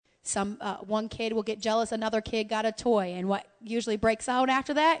One kid will get jealous, another kid got a toy, and what usually breaks out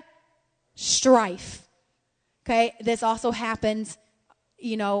after that? Strife. Okay, this also happens,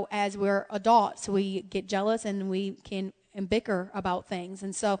 as we're adults. We get jealous and we can bicker about things.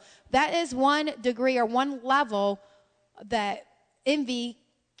 And so that is one degree or one level that envy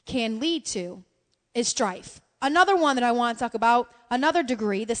can lead to, is strife. Another one that I want to talk about, another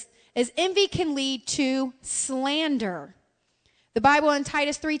degree, this is envy can lead to slander. The Bible in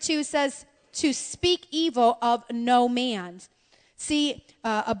Titus 3:2 says to speak evil of no man. See,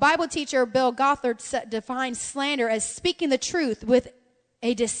 a Bible teacher, Bill Gothard, defines slander as speaking the truth with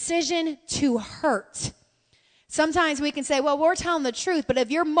a decision to hurt. Sometimes we can say, well, we're telling the truth, but if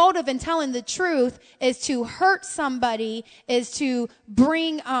your motive in telling the truth is to hurt somebody, is to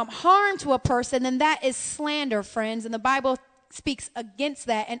bring harm to a person, then that is slander, friends. And the Bible speaks against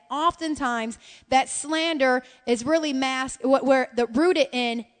that. And oftentimes that slander is really rooted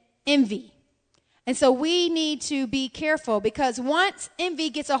in envy. And so we need to be careful, because once envy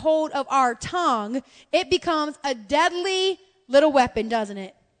gets a hold of our tongue, it becomes a deadly little weapon, doesn't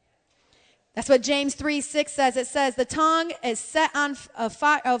it? That's what James 3:6 says. It says the tongue is set on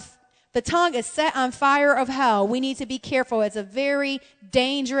fire of hell. We need to be careful. It's a very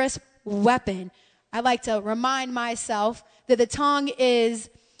dangerous weapon. I like to remind myself that the tongue is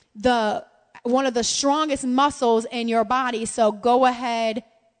one of the strongest muscles in your body. So go ahead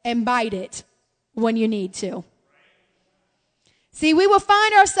and bite it when you need to. See, we will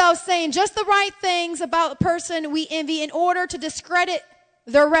find ourselves saying just the right things about the person we envy in order to discredit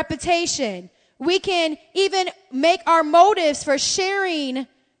their reputation. We can even make our motives for sharing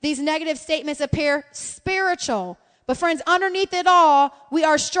these negative statements appear spiritual. But friends, underneath it all, we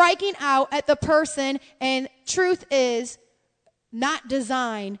are striking out at the person, and truth is not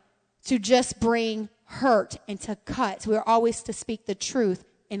designed to just bring hurt and to cut. We are always to speak the truth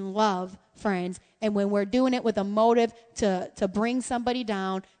in love, friends. And when we're doing it with a motive to bring somebody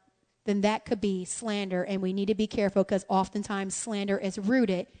down, then that could be slander. And we need to be careful, because oftentimes slander is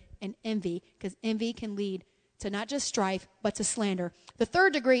rooted in envy, because envy can lead to not just strife, but to slander. The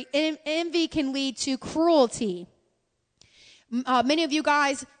third degree, envy can lead to cruelty. Many of you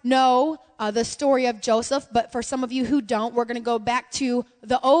guys know the story of Joseph, but for some of you who don't, we're going to go back to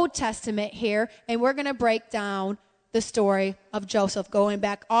the Old Testament here, and we're going to break down the story of Joseph, going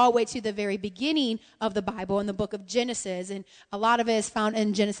back all the way to the very beginning of the Bible in the book of Genesis. And a lot of it is found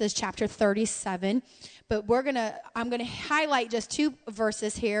in Genesis chapter 37. But I'm going to highlight just two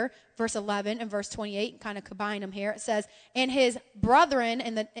verses here, verse 11 and verse 28, and kind of combine them here. It says, and his brethren,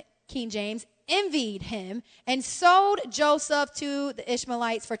 in the King James, envied him and sold Joseph to the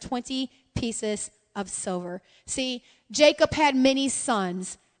Ishmaelites for 20 pieces of silver. See, Jacob had many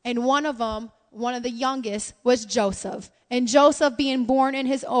sons, and one of the youngest was Joseph. And Joseph, being born in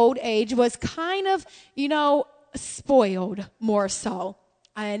his old age, was kind of, spoiled more so.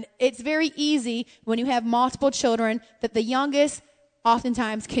 And it's very easy when you have multiple children that the youngest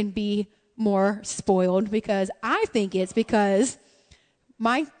oftentimes can be more spoiled, because I think it's because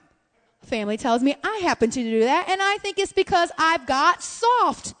my family tells me I happen to do that. And I think it's because I've got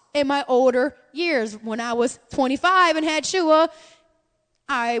soft in my older years. When I was 25 and had Shua,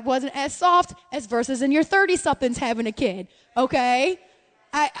 I wasn't as soft as versus in your 30-somethings having a kid, okay?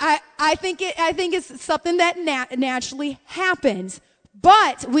 I think it's something that naturally happens.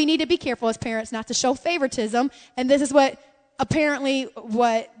 But we need to be careful as parents not to show favoritism. And this is what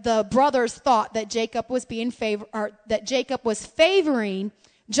the brothers thought, that Jacob was favoring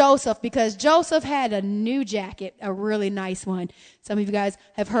Joseph, because Joseph had a new jacket, a really nice one. Some of you guys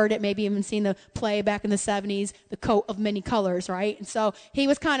have heard it, maybe even seen the play back in the 70s, The Coat of Many Colors, right? And so he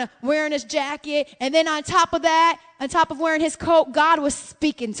was kind of wearing his jacket, and then on top of wearing his coat, God was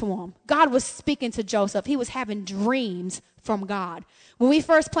speaking to him. God was speaking to Joseph. He was having dreams from God. When we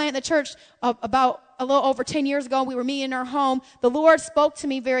first planted the church about a little over 10 years ago, we were meeting in our home, the Lord spoke to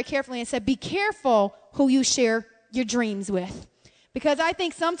me very carefully and said, be careful who you share your dreams with. Because I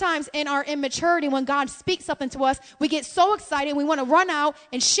think sometimes in our immaturity, when God speaks something to us, we get so excited, we want to run out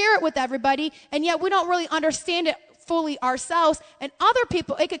and share it with everybody, and yet we don't really understand it fully ourselves. And other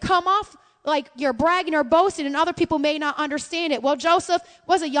people, it could come off like you're bragging or boasting, and other people may not understand it. Well, Joseph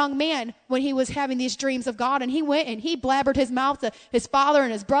was a young man when he was having these dreams of God, and he went and he blabbered his mouth to his father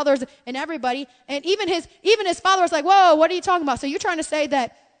and his brothers and everybody. And even his father was like, whoa, what are you talking about? So you're trying to say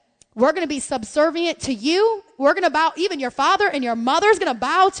that we're going to be subservient to you? We're going to bow, even your father and your mother's going to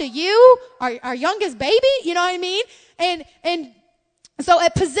bow to you, our youngest baby? You know what I mean? And so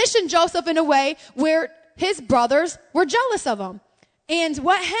it positioned Joseph in a way where his brothers were jealous of him. And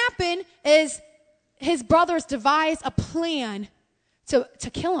what happened is his brothers devised a plan to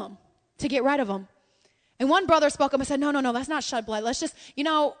kill him, to get rid of him. And one brother spoke up and said, no, let's not shed blood. Let's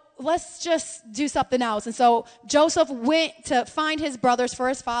just do something else. And so Joseph went to find his brothers for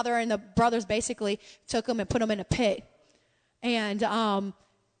his father, and the brothers basically took him and put him in a pit. And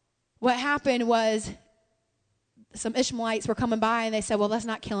what happened was some Ishmaelites were coming by, and they said, well, let's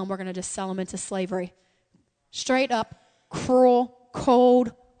not kill him. We're going to just sell him into slavery. Straight up, cruel,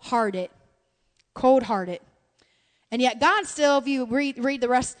 cold-hearted. And yet God still, if you read the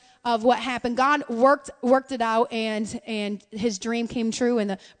rest of what happened, God worked it out, and his dream came true, and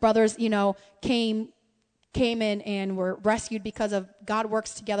the brothers, came in and were rescued because of God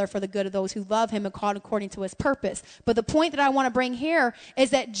works together for the good of those who love him and called according to his purpose. But the point that I want to bring here is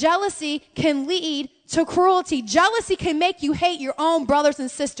that jealousy can lead to cruelty. Jealousy can make you hate your own brothers and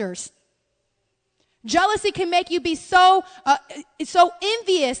sisters. Jealousy can make you be so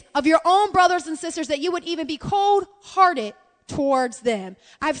envious of your own brothers and sisters that you would even be cold-hearted towards them.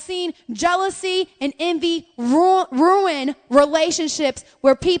 I've seen jealousy and envy ruin relationships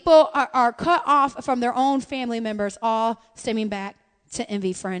where people are cut off from their own family members, all stemming back to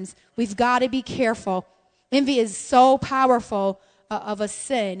envy, friends. We've got to be careful. Envy is so powerful of a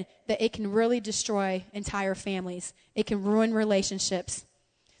sin that it can really destroy entire families. It can ruin relationships.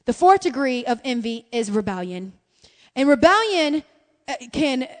 The fourth degree of envy is rebellion. And rebellion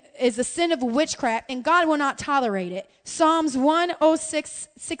is a sin of witchcraft, and God will not tolerate it. Psalms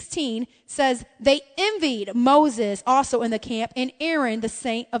 106:16 says, they envied Moses also in the camp, and Aaron, the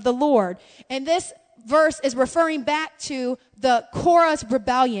saint of the Lord. And this verse is referring back to the Korah's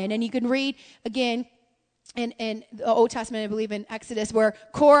rebellion. And you can read again in the Old Testament, I believe in Exodus, where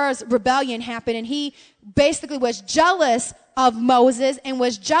Korah's rebellion happened, and he basically was jealous of Moses and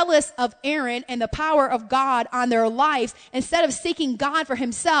was jealous of Aaron and the power of God on their lives. Instead of seeking God for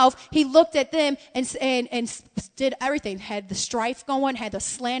himself, he looked at them and did everything, had the strife going, had the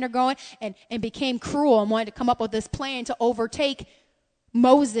slander going, and became cruel and wanted to come up with this plan to overtake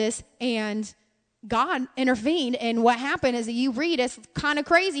Moses. And God intervened, and what happened is that you read, it's kind of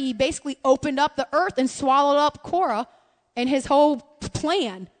crazy. He basically opened up the earth and swallowed up Korah, and his whole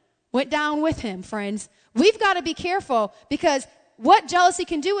plan went down with him, friends. We've got to be careful, because what jealousy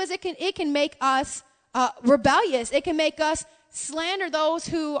can do is it can make us rebellious. It can make us slander those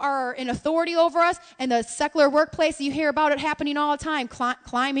who are in authority over us. In the secular workplace, you hear about it happening all the time,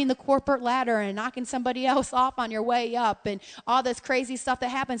 climbing the corporate ladder and knocking somebody else off on your way up, and all this crazy stuff that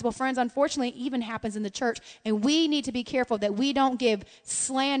happens. Well, friends, unfortunately, it even happens in the church, and we need to be careful that we don't give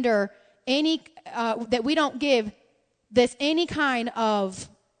slander that we don't give this any kind of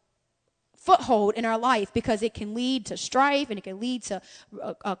foothold in our life, because it can lead to strife, and it can lead to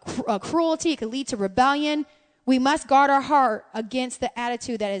cruelty. It can lead to rebellion. We must guard our heart against the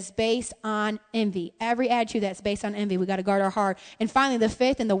attitude that is based on envy. Every attitude that's based on envy, we got to guard our heart. And finally, the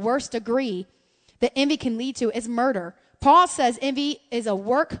fifth and the worst degree that envy can lead to is murder. Paul says envy is a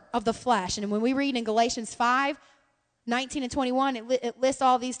work of the flesh. And when we read in Galatians 5:19 and 21, it lists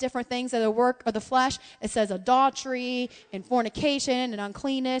all these different things that are work of the flesh. It says adultery and fornication and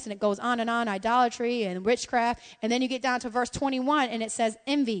uncleanness, and it goes on, idolatry and witchcraft. And then you get down to verse 21, and it says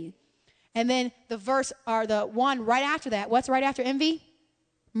envy. And then the verse, or the one right after that, what's right after envy?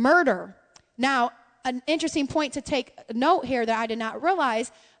 Murder. Now, an interesting point to take note here that I did not realize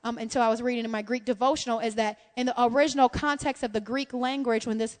until I was reading in my Greek devotional is that in the original context of the Greek language,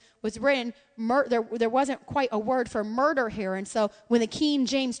 when this was written, there wasn't quite a word for murder here. And so when the King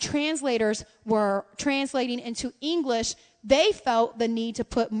James translators were translating into English, they felt the need to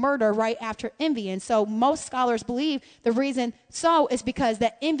put murder right after envy. And so most scholars believe the reason so is because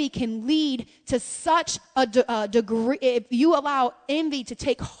that envy can lead to such a degree. If you allow envy to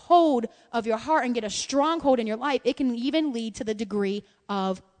take hold of your heart and get a stronghold in your life, it can even lead to the degree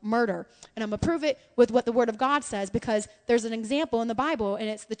of murder. And I'm going to prove it with what the Word of God says, because there's an example in the Bible, and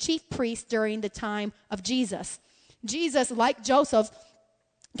it's the chief priest during the time of Jesus. Jesus, like Joseph,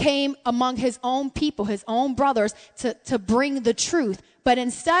 came among his own people, his own brothers, to bring the truth. But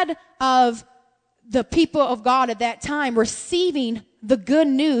instead of the people of God at that time receiving the good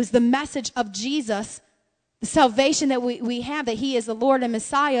news, the message of Jesus, the salvation that we have, that he is the Lord and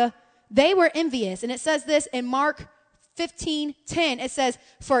Messiah, they were envious. And it says this in Mark 15:10. It says,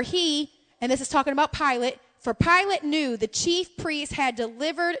 for he, and this is talking about Pilate, for Pilate knew the chief priests had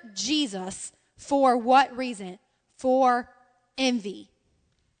delivered Jesus for what reason? For envy.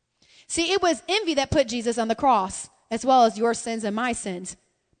 See, it was envy that put Jesus on the cross, as well as your sins and my sins.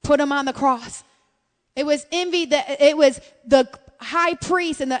 Put him on the cross. It was envy that it was the high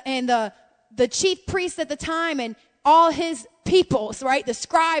priest and the chief priest at the time and all his peoples, right? The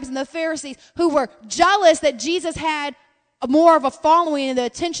scribes and the Pharisees who were jealous that Jesus had more of a following and the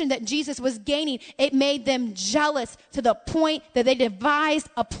attention that Jesus was gaining, it made them jealous to the point that they devised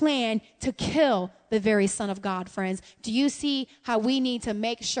a plan to kill the very Son of God, friends. Do you see how we need to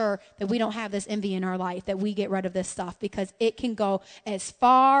make sure that we don't have this envy in our life, that we get rid of this stuff, because it can go as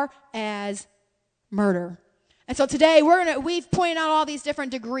far as murder. And so today we've pointed out all these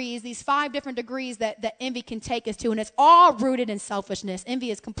different degrees, these 5 different degrees that envy can take us to, and it's all rooted in selfishness.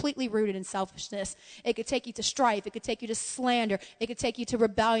 Envy is completely rooted in selfishness. It could take you to strife. It could take you to slander. It could take you to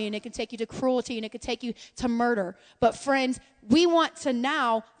rebellion. It could take you to cruelty, and it could take you to murder. But friends, we want to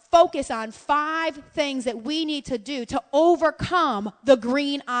now focus on 5 things that we need to do to overcome the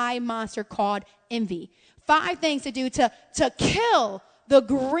green eye monster called envy. 5 things to do to kill the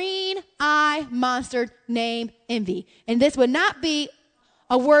green eye monster named envy. And this would not be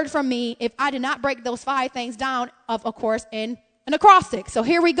a word from me if I did not break those 5 things down, of course, in an acrostic. So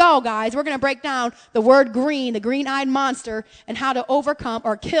here we go, guys. We're going to break down the word green, the green-eyed monster, and how to overcome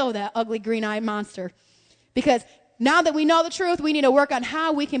or kill that ugly green-eyed monster. Because now that we know the truth, we need to work on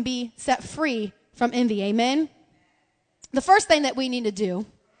how we can be set free from envy. Amen? The first thing that we need to do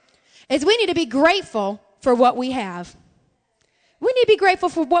is we need to be grateful for what we have. We need to be grateful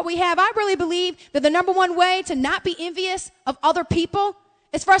for what we have. I really believe that the number one way to not be envious of other people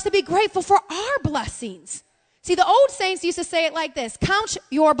is for us to be grateful for our blessings. See, the old saints used to say it like this: count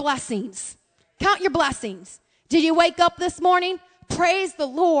your blessings. Count your blessings. Did you wake up this morning? Praise the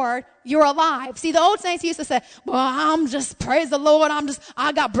Lord, you're alive. See, the old saints used to say, well, praise the Lord,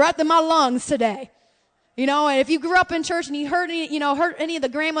 I got breath in my lungs today. You know, and if you grew up in church and you heard any of the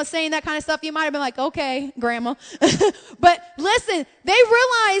grandmas saying that kind of stuff, you might have been like, okay, grandma. But listen, they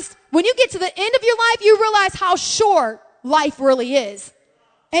realized when you get to the end of your life, you realize how short life really is.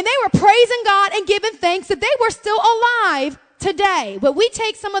 And they were praising God and giving thanks that they were still alive today. But we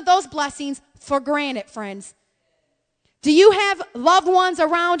take some of those blessings for granted, friends. Do you have loved ones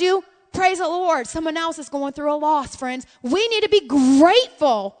around you? Praise the Lord. Someone else is going through a loss, friends. We need to be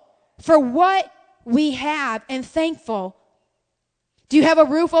grateful for what we have and thankful. Do you have a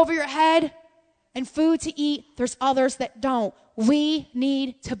roof over your head and food to eat? There's others that don't. We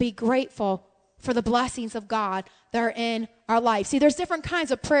need to be grateful for the blessings of God that are in our life. See, there's different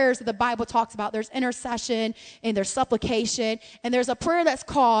kinds of prayers that the Bible talks about. There's intercession and there's supplication, and there's a prayer that's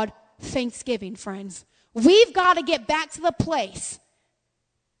called thanksgiving, friends. We've got to get back to the place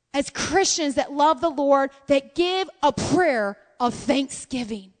as Christians that love the Lord that give a prayer of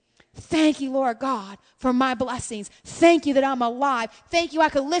thanksgiving. Thank you, Lord God, for my blessings. Thank you that I'm alive. Thank you I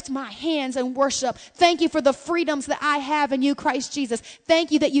could lift my hands and worship. Thank you for the freedoms that I have in you, Christ Jesus.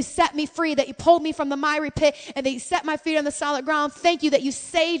 Thank you that you set me free, that you pulled me from the miry pit, and that you set my feet on the solid ground. Thank you that you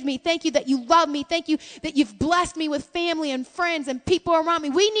saved me. Thank you that you love me. Thank you that you've blessed me with family and friends and people around me.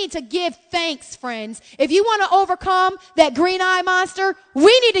 We need to give thanks, friends. If you want to overcome that green eye monster,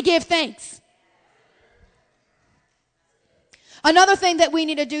 we need to give thanks. Another thing that we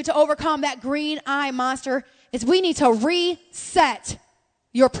need to do to overcome that green eye monster is we need to reset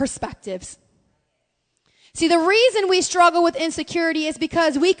your perspectives. See, the reason we struggle with insecurity is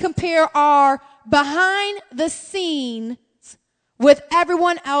because we compare our behind the scenes with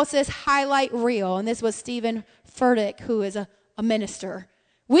everyone else's highlight reel. And this was Stephen Furtick, who is a minister.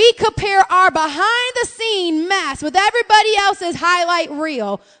 We compare our behind the scene mess with everybody else's highlight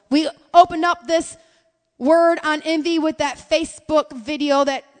reel. We opened up this word on envy with that Facebook video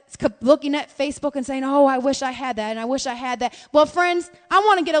that's looking at Facebook and saying, oh, I wish I had that and I wish I had that. Well, friends, I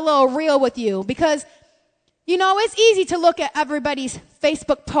want to get a little real with you because, you know, it's easy to look at everybody's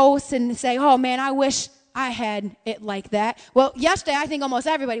Facebook posts and say, oh, man, I wish I had it like that. Well, yesterday, I think almost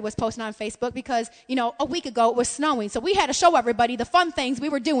everybody was posting on Facebook because, you know, a week ago it was snowing. So we had to show everybody the fun things we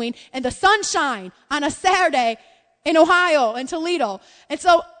were doing in the sunshine on a Saturday in Ohio, in Toledo. And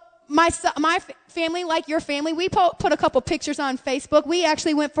so my family, like your family, we put a couple pictures on Facebook. We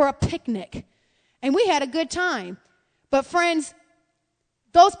actually went for a picnic, and we had a good time. But friends,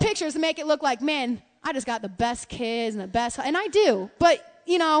 those pictures make it look like, man, I just got the best kids and the best, and I do. But,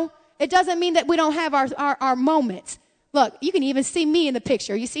 you know, it doesn't mean that we don't have our moments. Look, you can even see me in the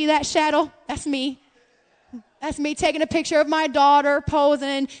picture. You see that shadow? That's me. That's me taking a picture of my daughter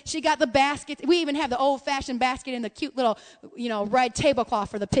posing. She got the basket. We even have the old-fashioned basket and the cute little, you know, red tablecloth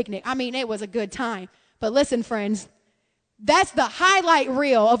for the picnic. I mean, it was a good time. But listen, friends, that's the highlight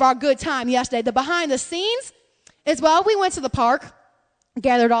reel of our good time yesterday. The behind the scenes is, well, we went to the park,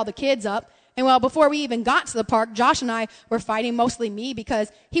 gathered all the kids up. And well, before we even got to the park, Josh and I were fighting, mostly me, because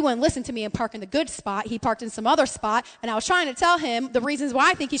he wouldn't listen to me and park in the good spot. He parked in some other spot, and I was trying to tell him the reasons why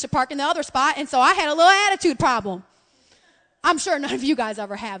I think he should park in the other spot, and so I had a little attitude problem. I'm sure none of you guys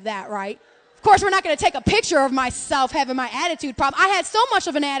ever have that, right? Of course, we're not going to take a picture of myself having my attitude problem. I had so much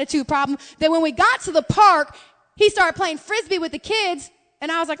of an attitude problem that when we got to the park, he started playing Frisbee with the kids.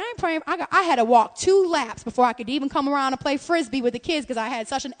 And I was like, I ain't playing. I had to walk 2 laps before I could even come around and play Frisbee with the kids because I had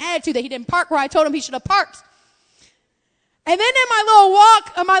such an attitude that he didn't park where I told him he should have parked. And then in my little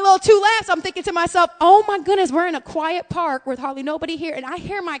walk, my little 2 laps, I'm thinking to myself, oh my goodness, we're in a quiet park with hardly nobody here. And I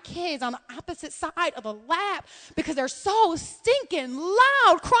hear my kids on the opposite side of the lap because they're so stinking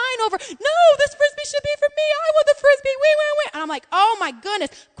loud, crying over, no, this Frisbee should be for me. I want the Frisbee. We. And I'm like, oh my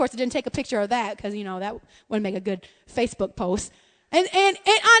goodness. Of course, I didn't take a picture of that because, that wouldn't make a good Facebook post. And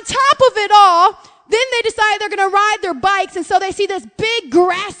on top of it all, then they decide they're going to ride their bikes. And so they see this big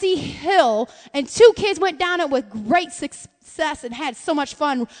grassy hill. And 2 kids went down it with great success and had so much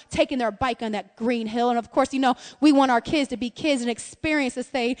fun taking their bike on that green hill. And of course, we want our kids to be kids and experience this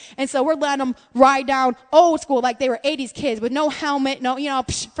thing. And so we're letting them ride down old school like they were 80s kids with no helmet,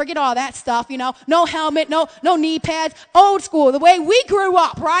 forget all that stuff, no helmet, no knee pads, old school, the way we grew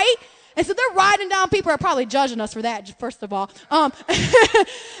up, right? And so they're riding down. People are probably judging us for that, first of all. And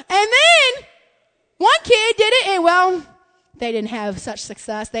then one kid did it, and they didn't have such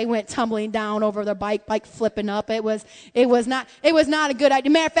success. They went tumbling down over their bike flipping up. It was not a good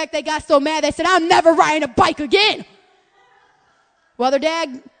idea. Matter of fact, they got so mad they said, "I'm never riding a bike again." Well, their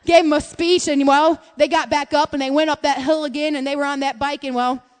dad gave them a speech, and they got back up and they went up that hill again, and they were on that bike,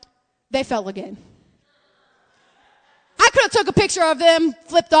 and they fell again. I could have took a picture of them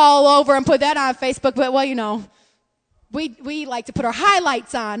flipped all over and put that on Facebook, but we like to put our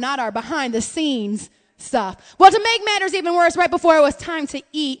highlights on, not our behind the scenes stuff. Well, to make matters even worse, right before it was time to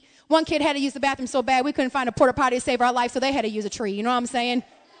eat, one kid had to use the bathroom so bad we couldn't find a porta potty to save our life, so they had to use a tree. You know what I'm saying?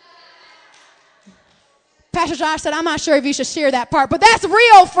 Pastor Josh said, I'm not sure if you should share that part, but that's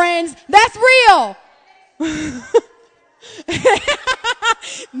real, friends. That's real.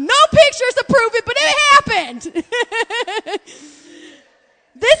 No pictures to prove it, but it happened.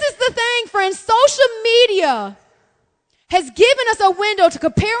 This is the thing, friends. Social media has given us a window to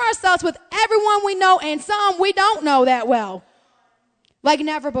compare ourselves with everyone we know and some we don't know that well, like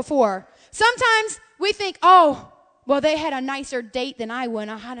never before. Sometimes we think, they had a nicer date than I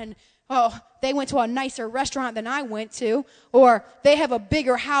went. They went to a nicer restaurant than I went to, or they have a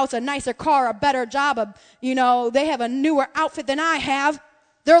bigger house, a nicer car, a better job, they have a newer outfit than I have.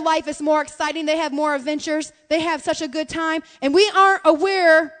 Their life is more exciting. They have more adventures. They have such a good time. And we aren't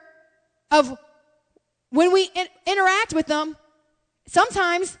aware of when we interact with them,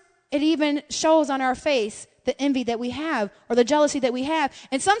 sometimes it even shows on our face the envy that we have or the jealousy that we have.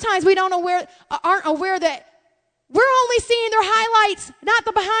 And sometimes we aren't aware that we're only seeing their highlights, not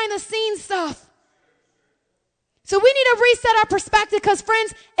the behind the scenes stuff. So we need to reset our perspective because,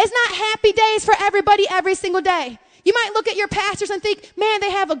 friends, it's not happy days for everybody every single day. You might look at your pastors and think, man,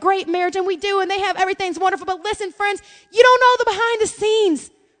 they have a great marriage, and we do, and they have everything's wonderful. But listen, friends, you don't know the behind the scenes.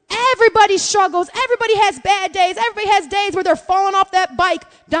 Everybody struggles. Everybody has bad days. Everybody has days where they're falling off that bike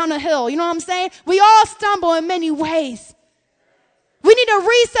down the hill. You know what I'm saying? We all stumble in many ways. We need to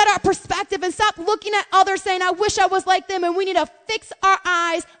reset our perspective and stop looking at others saying, I wish I was like them. And we need to fix our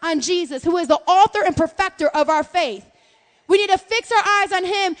eyes on Jesus, who is the author and perfecter of our faith. We need to fix our eyes on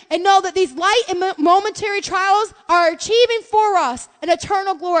him and know that these light and momentary trials are achieving for us an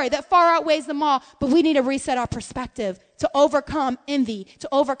eternal glory that far outweighs them all. But we need to reset our perspective to overcome envy, to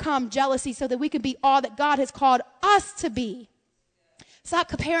overcome jealousy, so that we can be all that God has called us to be. Stop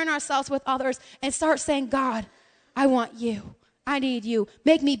comparing ourselves with others and start saying, God, I want you. I need you.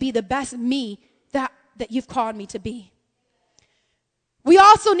 Make me be the best me that you've called me to be. We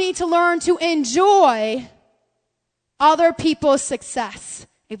also need to learn to enjoy other people's success.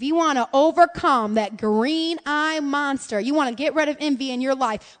 If you want to overcome that green eye monster, you want to get rid of envy in your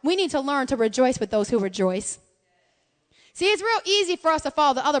life, we need to learn to rejoice with those who rejoice. See, it's real easy for us to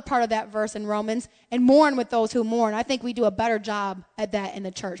follow the other part of that verse in Romans and mourn with those who mourn. I think we do a better job at that in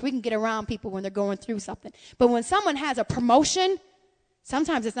the church. We can get around people when they're going through something. But when someone has a promotion,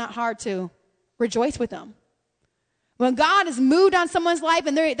 sometimes it's not hard to rejoice with them. When God has moved on someone's life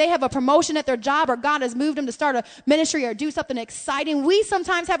and they have a promotion at their job, or God has moved them to start a ministry or do something exciting, we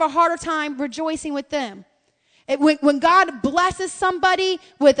sometimes have a harder time rejoicing with them. When God blesses somebody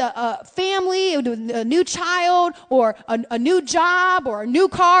with a family, a new child, or a new job, or a new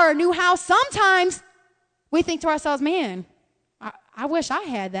car, or a new house, sometimes we think to ourselves, man, I wish I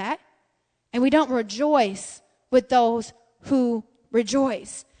had that. And we don't rejoice with those who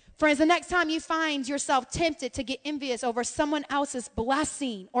rejoice. Friends, the next time you find yourself tempted to get envious over someone else's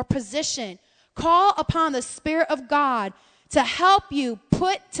blessing or position, call upon the Spirit of God to help you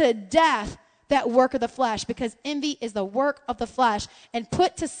put to death that work of the flesh, because envy is the work of the flesh, and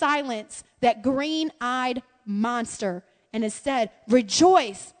put to silence that green-eyed monster, and instead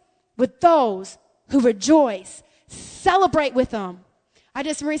rejoice with those who rejoice. Celebrate with them. I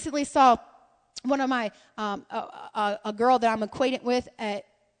just recently saw one of my, a girl that I'm acquainted with at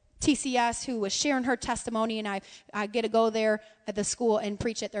TCS who was sharing her testimony, and I get to go there at the school and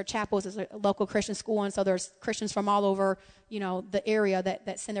preach at their chapels. It's a local Christian school, and so there's Christians from all over, the area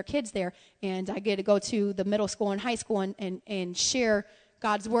that send their kids there. And I get to go to the middle school and high school and share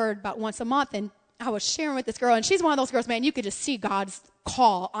God's word about once a month. And I was sharing with this girl, and she's one of those girls, man, you could just see God's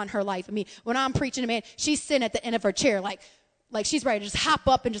call on her life. I mean, when I'm preaching, man, she's sitting at the end of her chair, like she's ready to just hop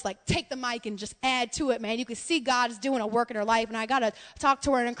up and just like take the mic and just add to it, man. You can see God is doing a work in her life, and I got to talk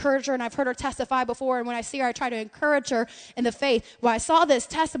to her and encourage her, and I've heard her testify before, and when I see her, I try to encourage her in the faith. When I saw this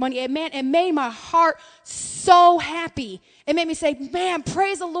testimony, it made my heart so happy. It made me say, man,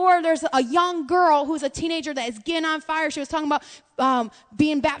 praise the Lord. There's a young girl who's a teenager that is getting on fire. She was talking about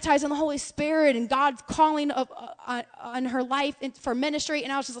being baptized in the Holy Spirit and God's calling on her life for ministry.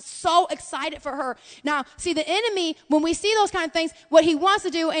 And I was just so excited for her. Now, see, the enemy, when we see those kind of things, what he wants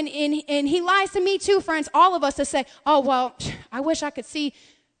to do, and he lies to me too, friends, all of us, to say, oh, well, I wish I could see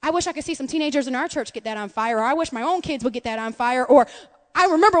some teenagers in our church get that on fire, or I wish my own kids would get that on fire, or I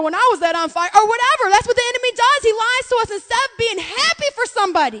remember when I was that on fire, or whatever. That's what the enemy does. He lies to us instead of being happy for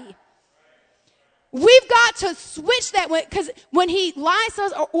somebody. We've got to switch that, because when he lies to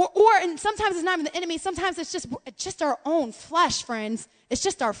us, and sometimes it's not even the enemy, sometimes it's just our own flesh, friends. It's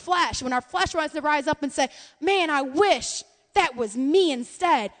just our flesh. When our flesh wants to rise up and say, man, I wish that was me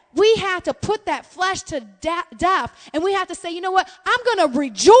instead. We have to put that flesh to death, and we have to say, you know what? I'm going to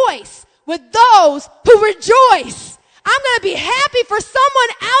rejoice with those who rejoice. I'm going to be happy for someone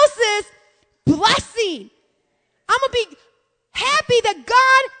else's blessing. I'm going to be happy that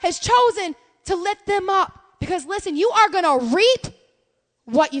God has chosen to lift them up. Because listen, you are going to reap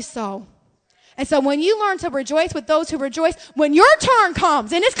what you sow. And so when you learn to rejoice with those who rejoice, when your turn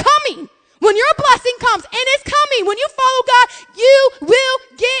comes, and it's coming, when your blessing comes, and it's coming, when you follow God, you will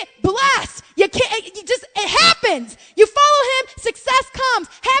get blessed. It happens. You follow him, success comes,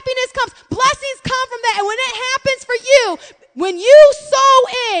 happiness comes, blessings come from that. And when it happens for you, when you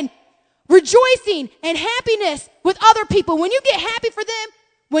sow in rejoicing and happiness with other people, when you get happy for them,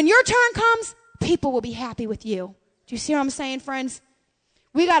 when your turn comes, people will be happy with you. Do you see what I'm saying, friends?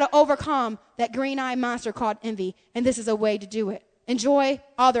 We got to overcome that green-eyed monster called envy, and this is a way to do it. Enjoy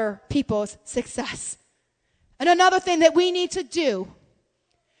other people's success. And another thing that we need to do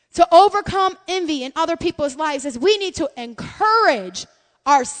to overcome envy in other people's lives is we need to encourage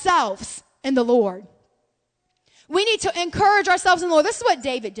ourselves in the Lord. We need to encourage ourselves in the Lord. This is what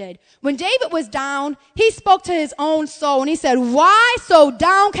David did. When David was down, he spoke to his own soul, and he said, why so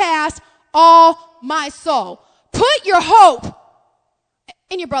downcast, all my soul? Put your hope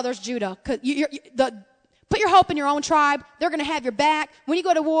in your brothers Judah. Put your hope in your own tribe. They're going to have your back. When you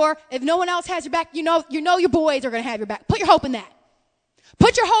go to war, if no one else has your back, you know your boys are going to have your back. Put your hope in that.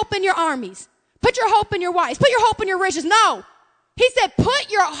 Put your hope in your armies. Put your hope in your wives. Put your hope in your riches. No. He said,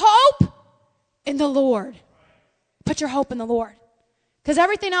 put your hope in the Lord. Put your hope in the Lord. Because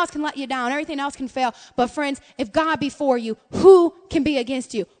everything else can let you down. Everything else can fail. But friends, if God be for you, who can be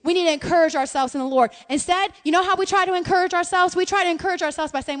against you? We need to encourage ourselves in the Lord. Instead, you know how we try to encourage ourselves? We try to encourage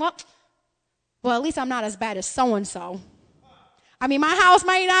ourselves by saying, well, at least I'm not as bad as so-and-so. I mean, my house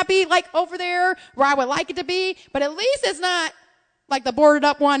might not be like over there where I would like it to be, but at least it's not like the boarded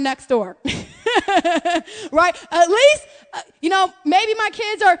up one next door. Right? At least, maybe my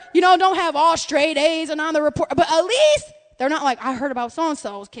kids are, don't have all straight A's and on the report, but at least they're not like, I heard about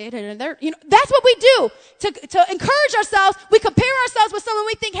so-and-so's kid, and they're, that's what we do. To encourage ourselves, we compare ourselves with someone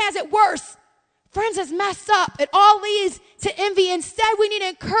we think has it worse. Friends, it's messed up. It all leads to envy. Instead, we need to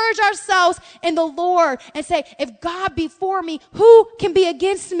encourage ourselves in the Lord and say, if God be for me, who can be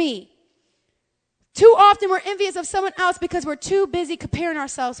against me? Too often we're envious of someone else because we're too busy comparing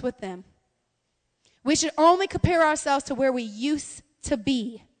ourselves with them. We should only compare ourselves to where we used to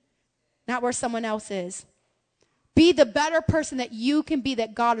be, not where someone else is. Be the better person that you can be,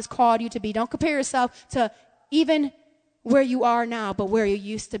 that God has called you to be. Don't compare yourself to even where you are now, but where you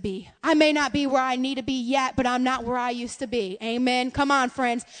used to be. I may not be where I need to be yet, but I'm not where I used to be. Amen. Come on,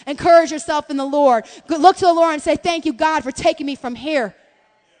 friends. Encourage yourself in the Lord. Look to the Lord and say, thank you, God, for taking me from here.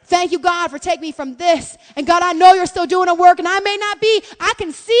 Thank you, God, for taking me from this. And God, I know you're still doing a work, and I may not be. I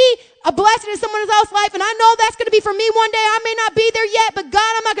can see a blessing in someone else's life, and I know that's going to be for me one day. I may not be there yet, but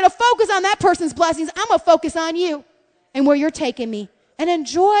God, I'm not going to focus on that person's blessings. I'm going to focus on you and where you're taking me. And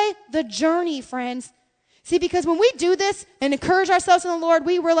enjoy the journey, friends. See, because when we do this and encourage ourselves in the Lord,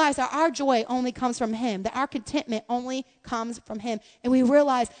 we realize that our joy only comes from him, that our contentment only comes from him. And we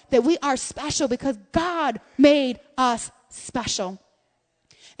realize that we are special because God made us special.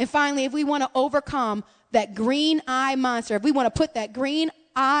 And finally, if we want to overcome that green-eyed monster, if we want to put that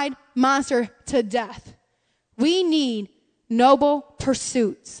green-eyed monster to death, we need noble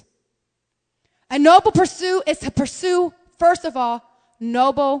pursuits. A noble pursuit is to pursue, first of all,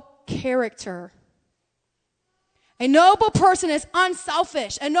 noble character. A noble person is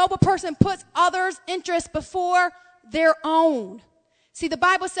unselfish. A noble person puts others' interests before their own. See, the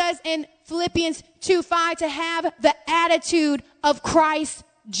Bible says in Philippians 2:5 to have the attitude of Christ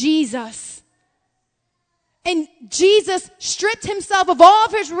Jesus. And Jesus stripped himself of all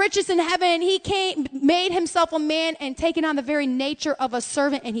of his riches in heaven, and he made himself a man and taken on the very nature of a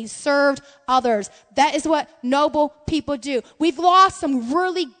servant, and he served others. That is what noble people do. We've lost some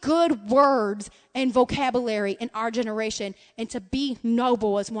really good words and vocabulary in our generation, and to be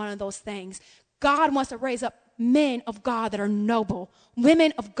noble is one of those things. God wants to raise up men of God that are noble,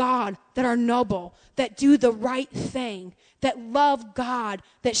 women of God that are noble, that do the right thing, that love God,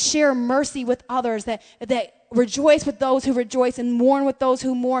 that share mercy with others, that rejoice with those who rejoice and mourn with those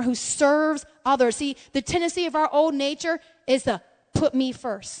who mourn, who serves others. See, the tendency of our old nature is to put me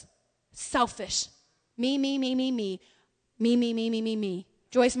first. Selfish. Me.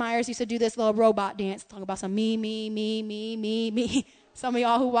 Joyce Myers used to do this little robot dance, talking about some me. Some of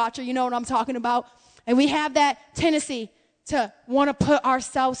y'all who watch her, you know what I'm talking about. And we have that tendency to want to put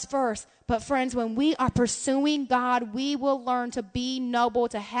ourselves first. But friends, when we are pursuing God, we will learn to be noble,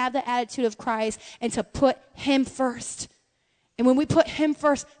 to have the attitude of Christ, and to put him first. And when we put him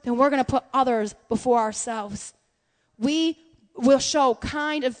first, then we're going to put others before ourselves. We will show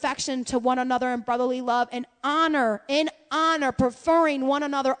kind affection to one another in brotherly love and honor, preferring one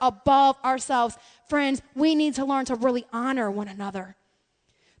another above ourselves. Friends, we need to learn to really honor one another.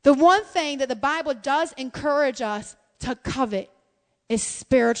 The one thing that the Bible does encourage us to covet is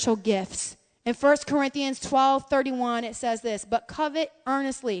spiritual gifts. In 1 Corinthians 12:31, it says this, but covet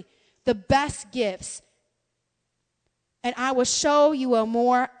earnestly the best gifts, and I will show you a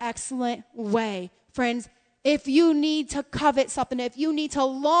more excellent way. Friends, if you need to covet something, if you need to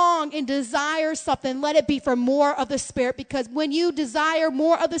long and desire something, let it be for more of the Spirit, because when you desire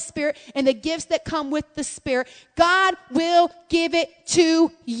more of the Spirit and the gifts that come with the Spirit, God will give it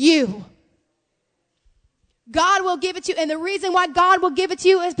to you. God will give it to you. And the reason why God will give it to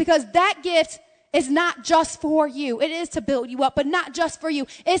you is because that gift is not just for you. It is to build you up, but not just for you.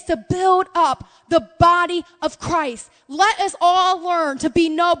 It's to build up the body of Christ. Let us all learn to be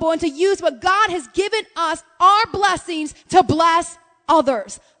noble and to use what God has given us, our blessings, to bless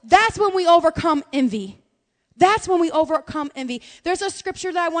others. That's when we overcome envy. That's when we overcome envy. There's a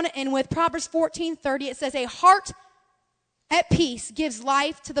scripture that I want to end with, Proverbs 14:30. It says, a heart at peace gives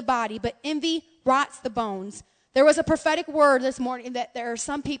life to the body, but envy rots the bones. There was a prophetic word this morning that there are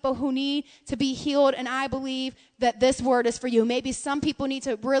some people who need to be healed, and I believe that this word is for you. Maybe some people need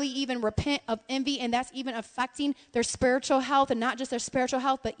to really even repent of envy, and that's even affecting their spiritual health, and not just their spiritual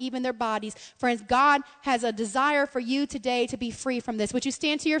health, but even their bodies. Friends, God has a desire for you today to be free from this. Would you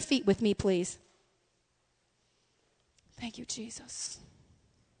stand to your feet with me, please? Thank you, Jesus.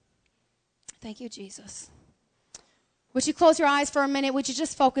 Thank you, Jesus. Would you close your eyes for a minute? Would you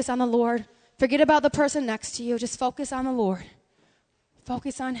just focus on the Lord? Forget about the person next to you. Just focus on the Lord.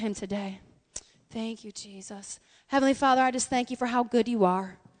 Focus on him today. Thank you, Jesus. Heavenly Father, I just thank you for how good you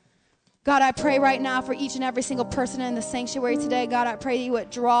are. God, I pray right now for each and every single person in the sanctuary today. God, I pray that you would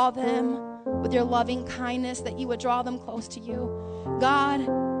draw them with your loving kindness, that you would draw them close to you. God,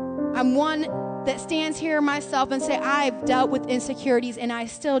 I'm one that stands here myself and say, I've dealt with insecurities, and I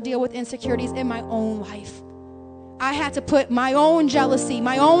still deal with insecurities in my own life. I had to put my own jealousy,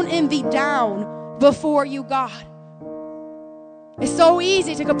 my own envy down before you, God. It's so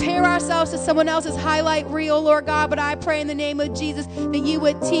easy to compare ourselves to someone else's highlight reel, Lord God, but I pray in the name of Jesus that you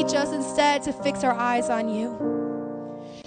would teach us instead to fix our eyes on you.